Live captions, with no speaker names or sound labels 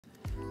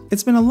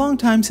It's been a long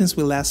time since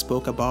we last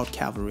spoke about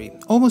Cavalry,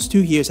 almost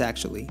 2 years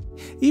actually.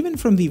 Even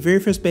from the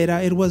very first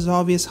beta, it was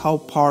obvious how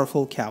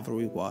powerful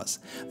Cavalry was.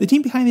 The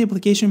team behind the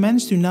application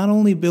managed to not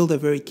only build a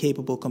very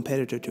capable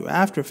competitor to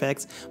After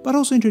Effects, but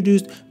also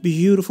introduced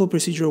beautiful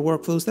procedural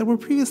workflows that were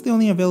previously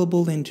only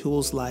available in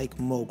tools like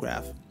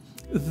MoGraph.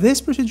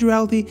 This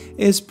procedurality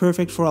is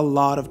perfect for a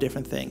lot of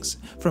different things,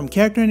 from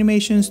character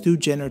animations to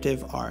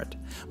generative art.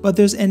 But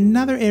there's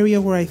another area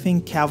where I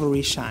think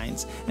Cavalry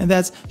shines, and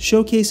that's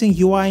showcasing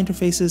UI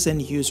interfaces and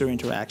user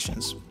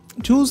interactions.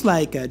 Tools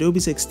like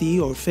Adobe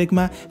XD or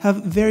Figma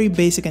have very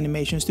basic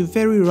animations to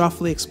very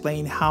roughly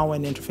explain how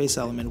an interface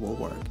element will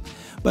work.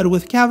 But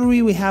with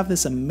Cavalry, we have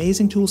this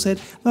amazing toolset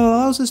that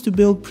allows us to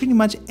build pretty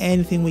much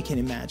anything we can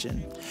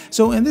imagine.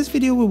 So in this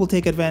video, we will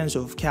take advantage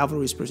of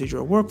Cavalry's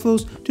procedural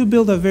workflows to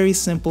build a very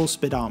simple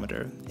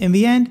speedometer. In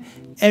the end,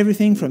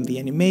 everything from the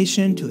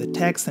animation to the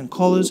text and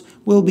colors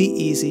will be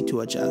easy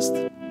to adjust.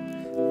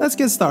 Let's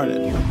get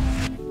started.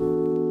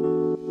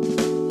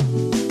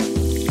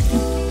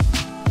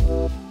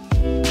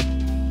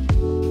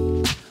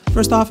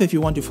 First off, if you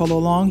want to follow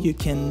along, you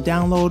can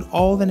download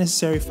all the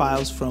necessary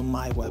files from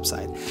my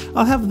website.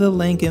 I'll have the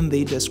link in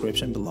the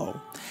description below.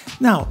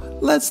 Now,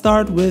 let's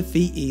start with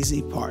the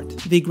easy part,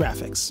 the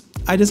graphics.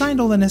 I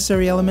designed all the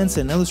necessary elements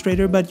in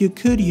Illustrator, but you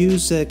could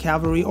use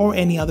Cavalry or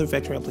any other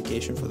vector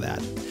application for that.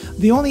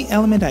 The only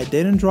element I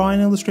didn't draw in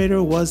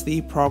Illustrator was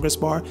the progress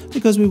bar,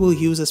 because we will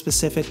use a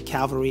specific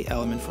Cavalry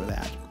element for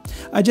that.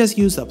 I just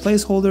used a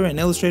placeholder in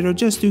Illustrator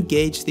just to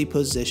gauge the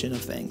position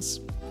of things.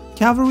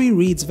 Cavalry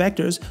reads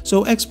vectors,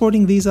 so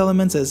exporting these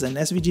elements as an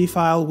SVG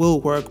file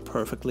will work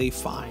perfectly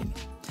fine.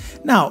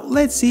 Now,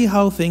 let's see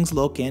how things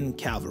look in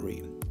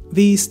Cavalry.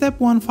 The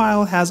Step 1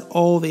 file has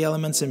all the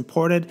elements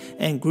imported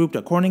and grouped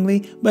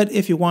accordingly, but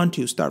if you want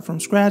to start from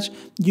scratch,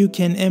 you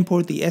can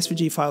import the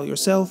SVG file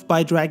yourself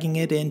by dragging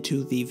it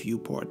into the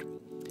viewport.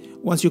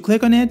 Once you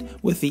click on it,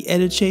 with the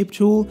Edit Shape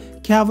tool,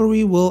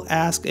 Cavalry will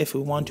ask if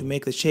we want to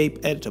make the shape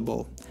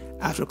editable.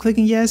 After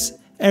clicking yes,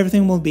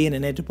 everything will be in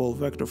an editable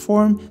vector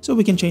form, so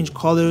we can change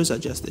colors,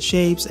 adjust the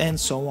shapes, and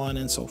so on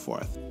and so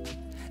forth.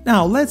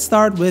 Now let's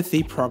start with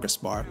the progress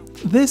bar.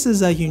 This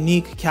is a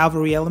unique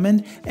Cavalry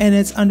element, and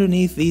it's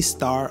underneath the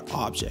star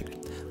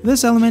object.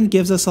 This element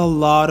gives us a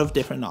lot of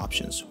different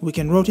options. We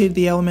can rotate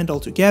the element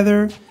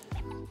altogether,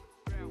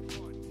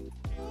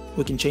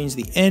 we can change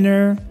the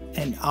inner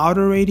and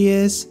outer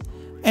radius,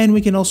 and we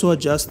can also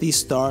adjust the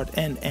start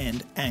and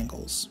end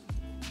angles.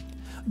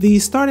 The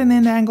start and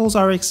end angles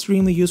are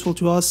extremely useful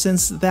to us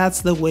since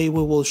that's the way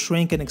we will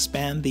shrink and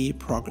expand the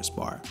progress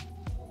bar.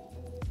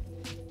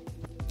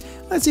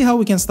 Let's see how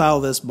we can style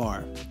this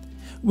bar.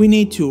 We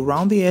need to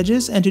round the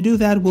edges, and to do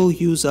that we'll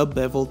use a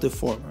bevel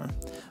deformer.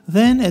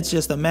 Then it's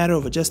just a matter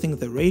of adjusting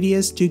the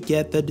radius to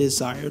get the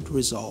desired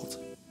result.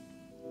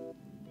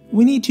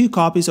 We need 2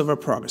 copies of our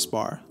progress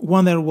bar,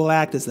 one that will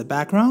act as the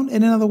background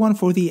and another one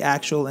for the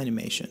actual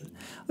animation.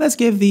 Let's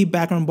give the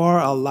background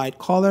bar a light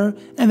color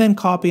and then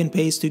copy and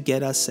paste to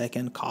get a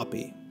second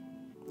copy.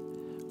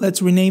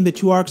 Let's rename the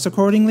 2 arcs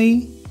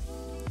accordingly.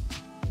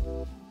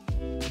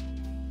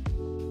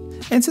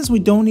 And since we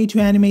don't need to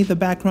animate the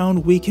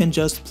background, we can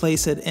just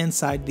place it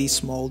inside the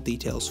small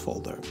details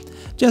folder,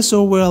 just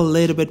so we're a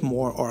little bit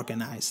more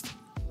organized.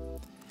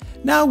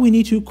 Now we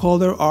need to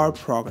color our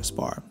progress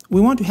bar. We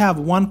want to have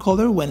one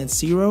color when it's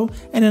 0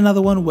 and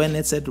another one when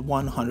it's at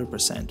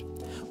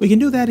 100%. We can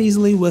do that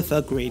easily with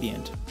a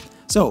gradient.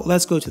 So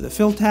let's go to the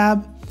Fill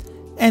tab,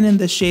 and in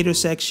the shader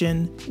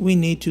section, we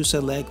need to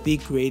select the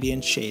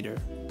gradient shader.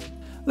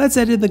 Let's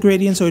edit the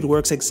gradient so it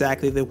works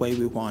exactly the way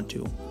we want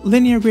to.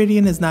 Linear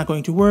gradient is not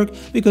going to work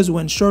because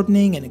when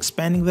shortening and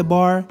expanding the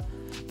bar,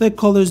 the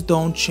colors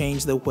don't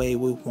change the way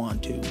we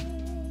want to.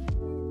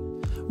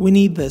 We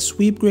need the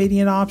sweep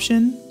gradient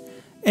option.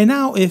 And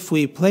now if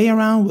we play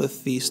around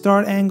with the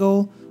start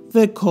angle,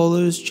 the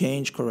colors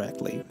change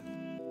correctly.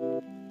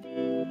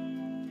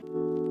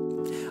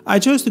 I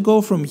chose to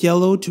go from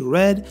yellow to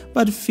red,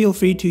 but feel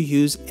free to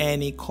use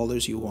any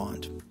colors you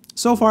want.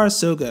 So far,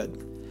 so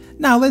good.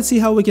 Now let's see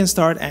how we can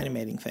start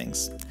animating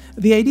things.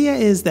 The idea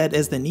is that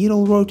as the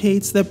needle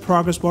rotates, the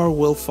progress bar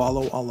will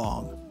follow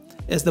along.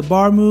 As the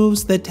bar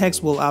moves, the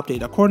text will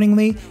update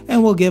accordingly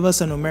and will give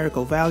us a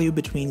numerical value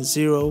between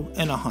 0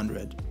 and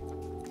 100.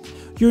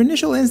 Your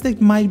initial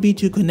instinct might be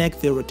to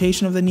connect the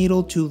rotation of the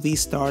needle to the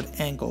start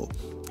angle,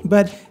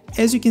 but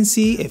as you can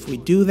see, if we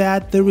do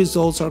that, the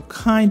results are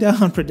kinda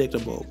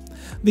unpredictable.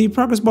 The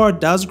progress bar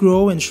does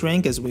grow and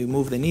shrink as we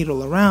move the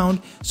needle around,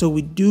 so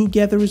we do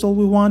get the result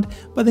we want,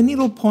 but the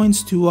needle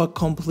points to a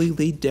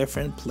completely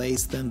different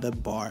place than the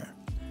bar.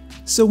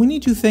 So we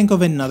need to think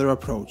of another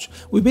approach.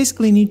 We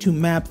basically need to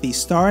map the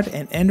start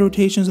and end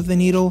rotations of the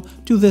needle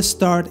to the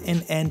start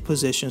and end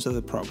positions of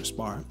the progress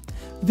bar.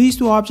 These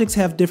 2 objects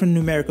have different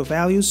numerical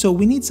values, so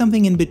we need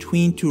something in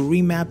between to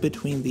remap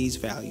between these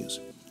values.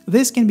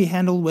 This can be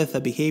handled with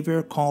a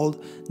behavior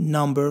called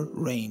number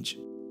range.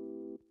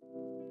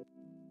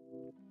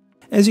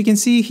 As you can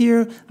see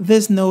here,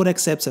 this node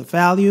accepts a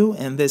value,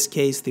 in this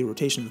case the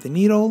rotation of the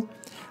needle.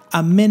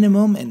 a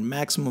minimum and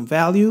maximum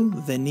value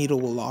the needle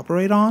will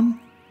operate on,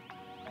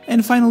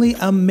 and finally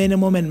a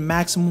minimum and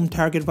maximum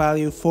target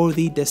value for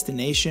the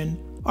destination,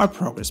 our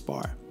progress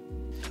bar.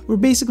 We're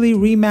basically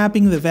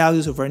remapping the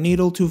values of our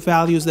needle to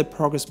values the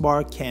progress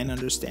bar can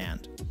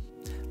understand.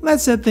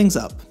 Let's set things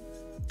up.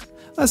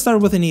 Let's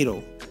start with the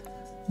needle.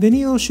 The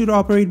needle should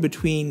operate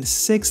between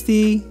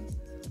 60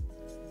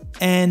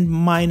 and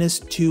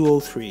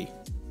 -203.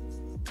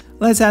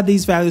 Let's add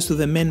these values to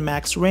the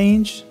min-max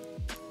range,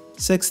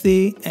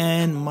 60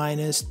 and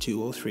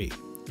 -203.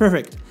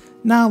 Perfect.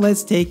 Now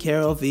let's take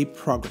care of the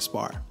progress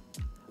bar.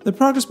 The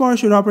progress bar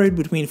should operate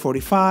between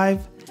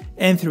 45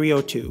 and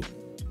 302.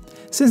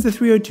 Since the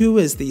 302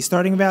 is the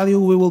starting value,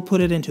 we will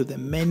put it into the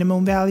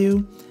minimum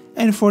value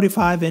and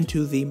 45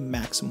 into the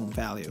maximum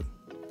value.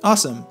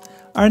 Awesome.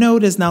 Our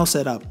node is now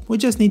set up. We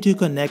just need to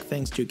connect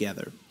things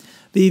together.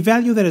 The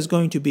value that is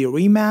going to be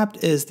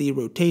remapped is the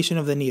rotation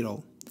of the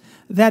needle.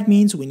 That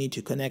means we need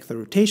to connect the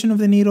rotation of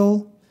the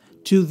needle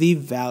to the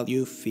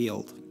value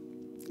field.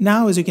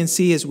 Now, as you can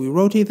see, as we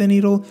rotate the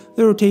needle,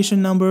 the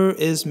rotation number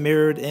is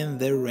mirrored in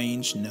the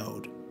range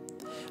node.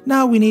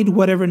 Now we need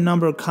whatever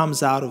number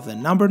comes out of the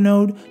number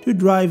node to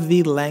drive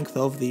the length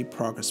of the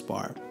progress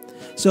bar.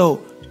 So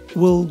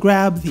we'll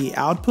grab the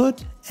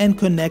output and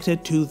connect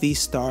it to the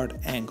start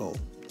angle.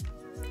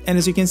 And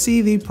as you can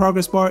see, the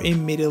progress bar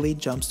immediately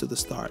jumps to the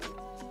start.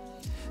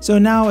 So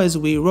now as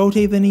we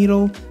rotate the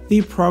needle,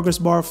 the progress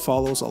bar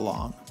follows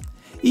along.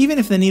 Even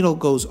if the needle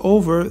goes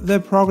over, the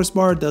progress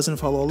bar doesn't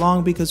follow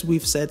along because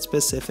we've set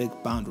specific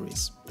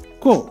boundaries.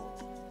 Cool.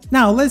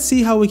 Now let's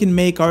see how we can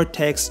make our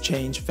text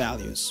change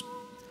values.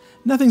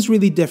 Nothing's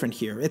really different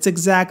here. It's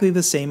exactly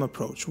the same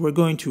approach. We're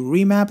going to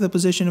remap the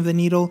position of the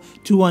needle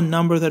to a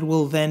number that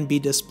will then be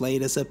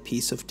displayed as a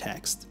piece of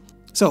text.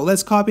 So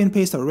let's copy and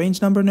paste our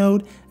range number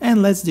node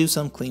and let's do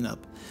some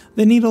cleanup.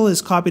 The needle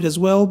is copied as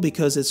well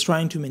because it's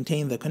trying to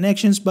maintain the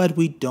connections, but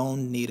we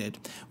don't need it.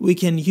 We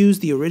can use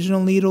the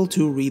original needle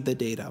to read the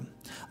data.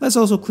 Let's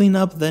also clean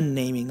up the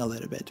naming a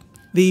little bit.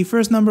 The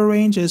first number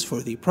range is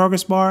for the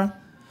progress bar,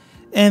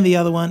 and the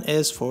other one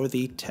is for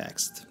the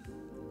text.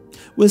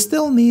 We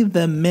still need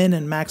the min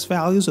and max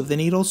values of the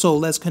needle, so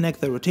let's connect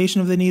the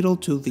rotation of the needle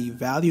to the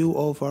value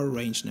of our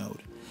range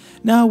node.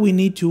 Now we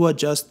need to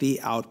adjust the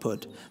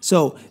output.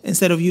 So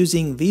instead of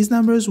using these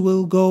numbers,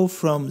 we'll go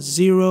from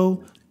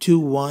 0 to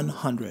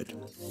 100.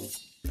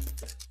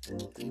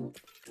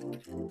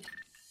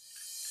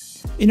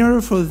 In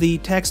order for the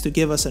text to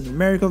give us a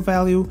numerical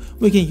value,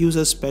 we can use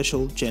a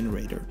special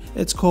generator.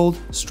 It's called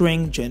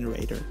string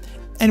generator.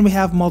 And we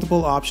have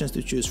multiple options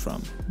to choose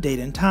from: date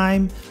and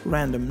time,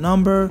 random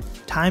number,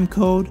 time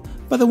code,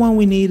 but the one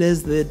we need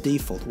is the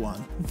default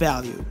one,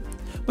 value.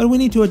 But we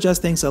need to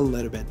adjust things a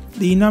little bit.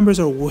 The numbers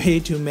are way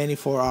too many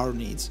for our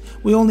needs.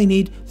 We only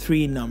need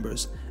 3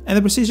 numbers, and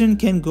the precision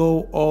can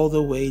go all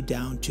the way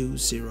down to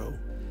 0.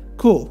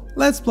 Cool,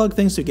 let's plug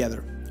things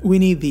together. We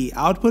need the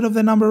output of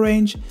the number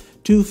range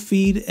to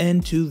feed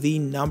into the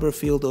number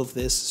field of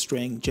this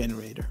string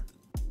generator.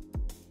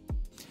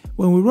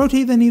 When we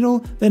rotate the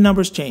needle, the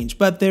numbers change,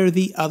 but they're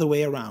the other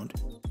way around.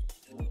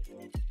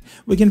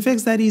 We can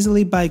fix that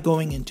easily by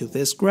going into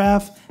this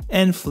graph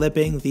and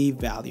flipping the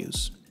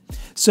values.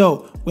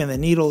 So when the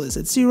needle is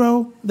at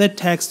 0, the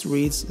text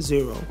reads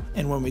 0,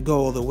 and when we go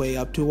all the way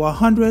up to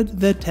 100,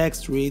 the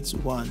text reads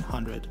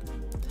 100.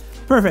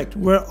 Perfect,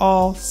 we're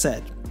all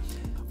set.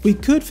 We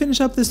could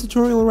finish up this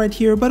tutorial right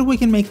here, but we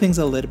can make things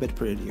a little bit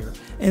prettier.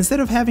 Instead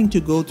of having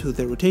to go to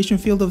the rotation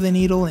field of the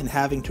needle and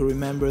having to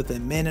remember the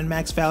min and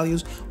max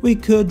values, we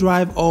could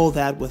drive all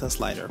that with a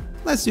slider.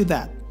 Let's do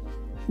that.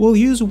 We'll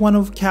use one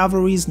of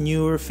Cavalry's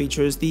newer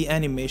features, the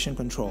animation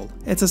control.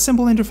 It's a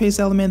simple interface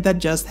element that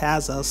just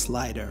has a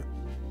slider.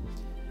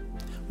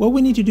 What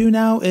we need to do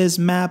now is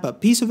map a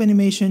piece of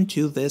animation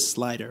to this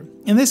slider.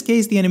 In this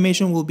case, the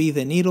animation will be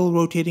the needle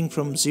rotating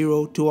from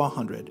 0 to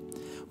 100.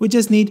 We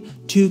just need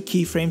 2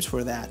 keyframes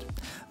for that.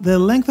 The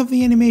length of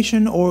the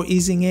animation or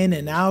easing in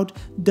and out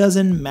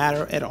doesn't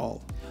matter at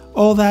all.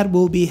 All that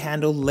will be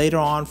handled later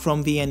on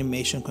from the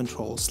animation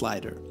control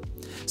slider.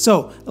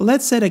 So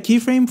let's set a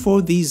keyframe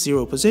for the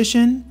 0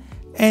 position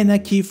and a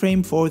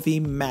keyframe for the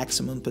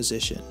maximum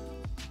position.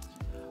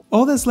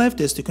 All that's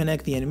left is to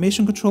connect the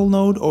animation control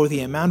node or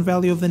the amount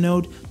value of the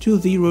node to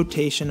the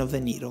rotation of the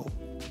needle.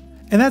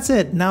 And that's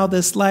it. Now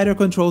the slider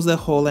controls the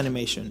whole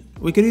animation.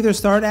 We could either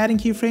start adding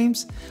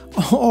keyframes,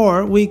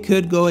 or we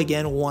could go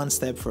again one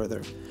step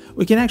further.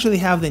 We can actually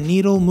have the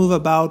needle move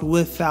about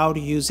without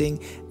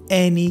using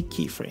any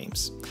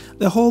keyframes.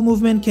 The whole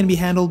movement can be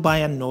handled by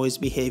a noise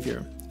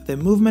behavior. The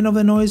movement of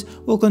the noise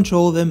will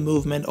control the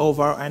movement of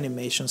our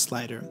animation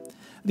slider.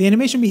 The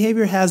animation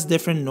behavior has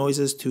different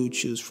noises to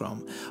choose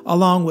from,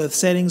 along with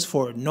settings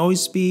for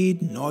noise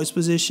speed, noise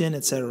position,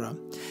 etc.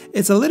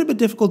 It's a little bit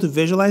difficult to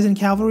visualize in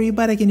Cavalry,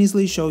 but I can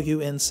easily show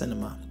you in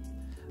Cinema.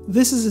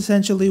 This is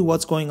essentially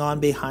what's going on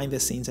behind the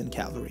scenes in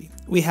Cavalry.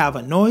 We have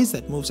a noise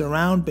that moves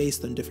around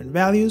based on different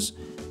values.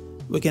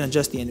 We can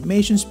adjust the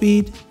animation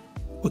speed,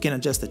 we can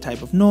adjust the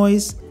type of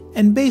noise,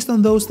 and based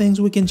on those things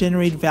we can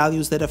generate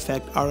values that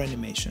affect our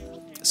animation.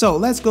 So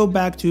let's go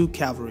back to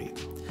Cavalry.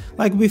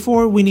 Like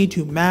before, we need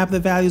to map the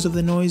values of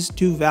the noise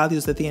to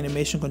values that the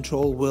animation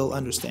control will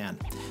understand.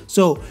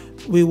 So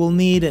we will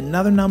need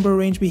another number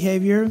range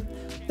behavior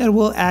that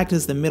will act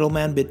as the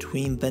middleman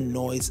between the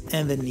noise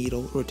and the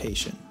needle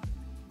rotation.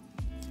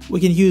 We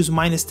can use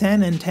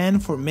 -10 and 10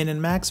 for min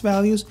and max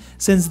values,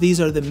 since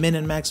these are the min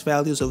and max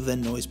values of the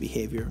noise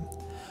behavior.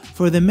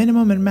 For the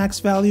minimum and max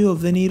value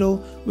of the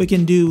needle, we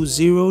can do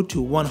 0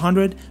 to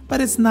 100,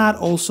 but it's not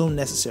also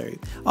necessary.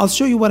 I'll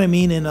show you what I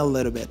mean in a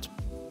little bit.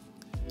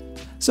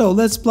 So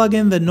let's plug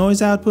in the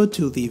noise output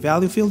to the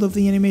value field of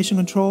the animation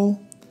control,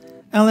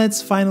 and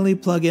let's finally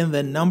plug in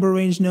the number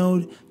range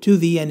node to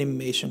the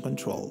animation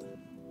control.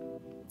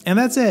 And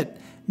that's it.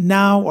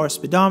 Now our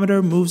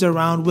speedometer moves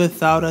around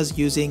without us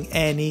using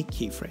any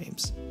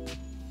keyframes.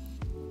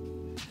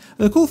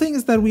 The cool thing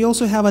is that we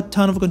also have a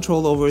ton of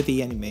control over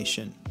the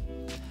animation.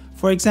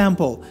 For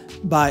example,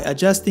 by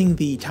adjusting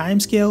the time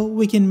scale,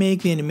 we can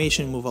make the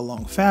animation move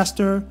along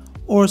faster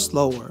or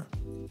slower.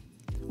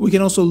 We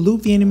can also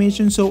loop the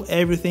animation so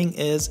everything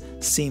is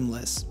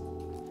seamless.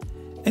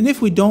 And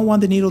if we don't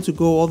want the needle to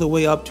go all the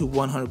way up to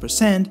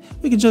 100%,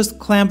 we can just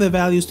clamp the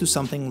values to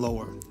something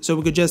lower. So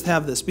we could just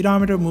have the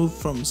speedometer move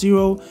from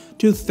 0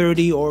 to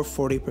 30 or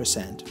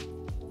 40%.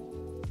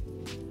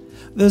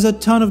 There's a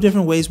ton of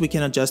different ways we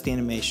can adjust the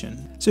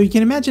animation. So you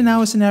can imagine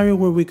now a scenario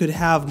where we could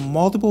have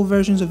multiple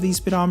versions of these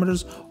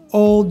speedometers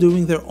all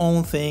doing their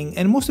own thing,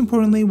 and most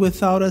importantly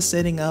without us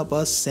setting up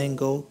a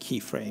single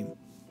keyframe.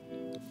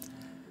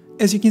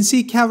 As you can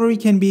see, Cavalry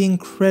can be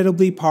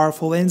incredibly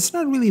powerful, and it's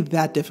not really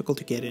that difficult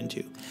to get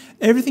into.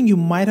 Everything you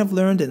might have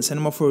learned in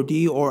Cinema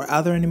 4D or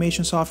other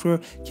animation software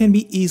can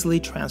be easily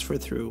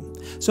transferred through.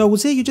 So I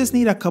would say you just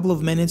need a couple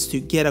of minutes to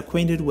get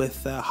acquainted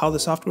with how the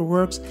software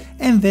works,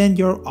 and then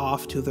you're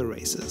off to the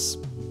races.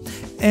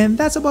 And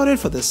that's about it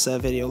for this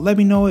video. Let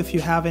me know if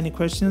you have any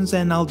questions,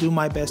 and I'll do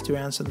my best to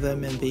answer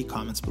them in the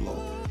comments below.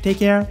 Take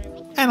care,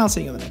 and I'll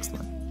see you in the next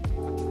one.